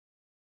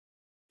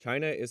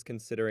China is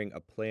considering a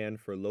plan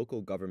for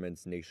local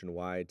governments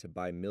nationwide to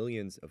buy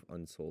millions of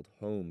unsold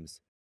homes.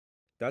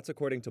 That's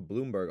according to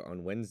Bloomberg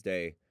on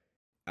Wednesday,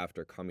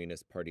 after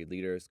Communist Party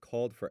leaders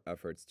called for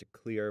efforts to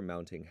clear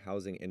mounting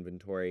housing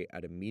inventory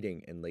at a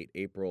meeting in late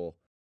April.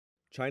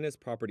 China's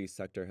property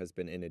sector has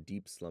been in a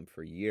deep slump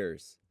for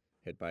years,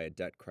 hit by a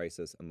debt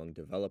crisis among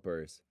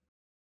developers.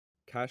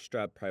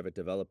 Cash-strapped private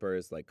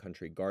developers like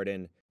Country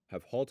Garden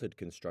have halted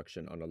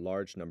construction on a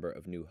large number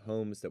of new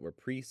homes that were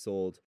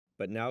pre-sold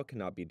but now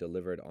cannot be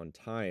delivered on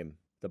time.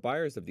 The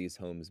buyers of these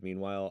homes,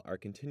 meanwhile, are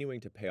continuing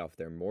to pay off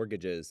their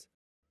mortgages.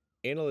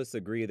 Analysts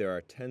agree there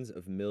are tens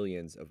of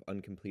millions of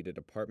uncompleted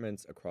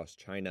apartments across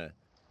China.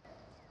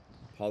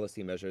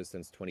 Policy measures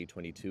since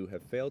 2022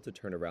 have failed to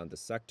turn around the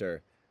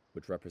sector,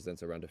 which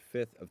represents around a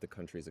fifth of the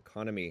country's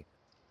economy,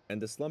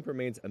 and the slump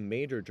remains a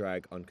major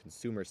drag on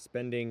consumer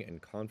spending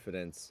and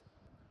confidence.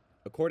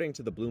 According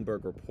to the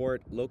Bloomberg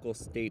report, local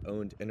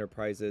state-owned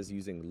enterprises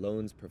using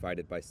loans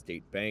provided by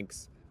state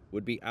banks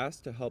would be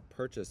asked to help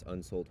purchase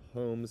unsold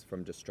homes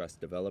from distressed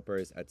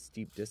developers at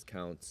steep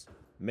discounts,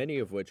 many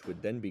of which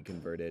would then be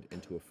converted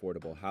into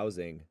affordable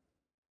housing.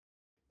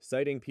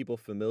 Citing people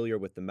familiar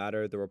with the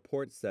matter, the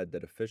report said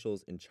that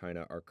officials in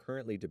China are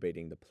currently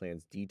debating the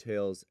plan's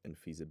details and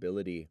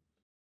feasibility.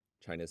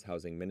 China's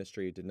housing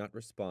ministry did not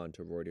respond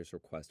to Reuters'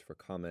 request for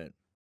comment.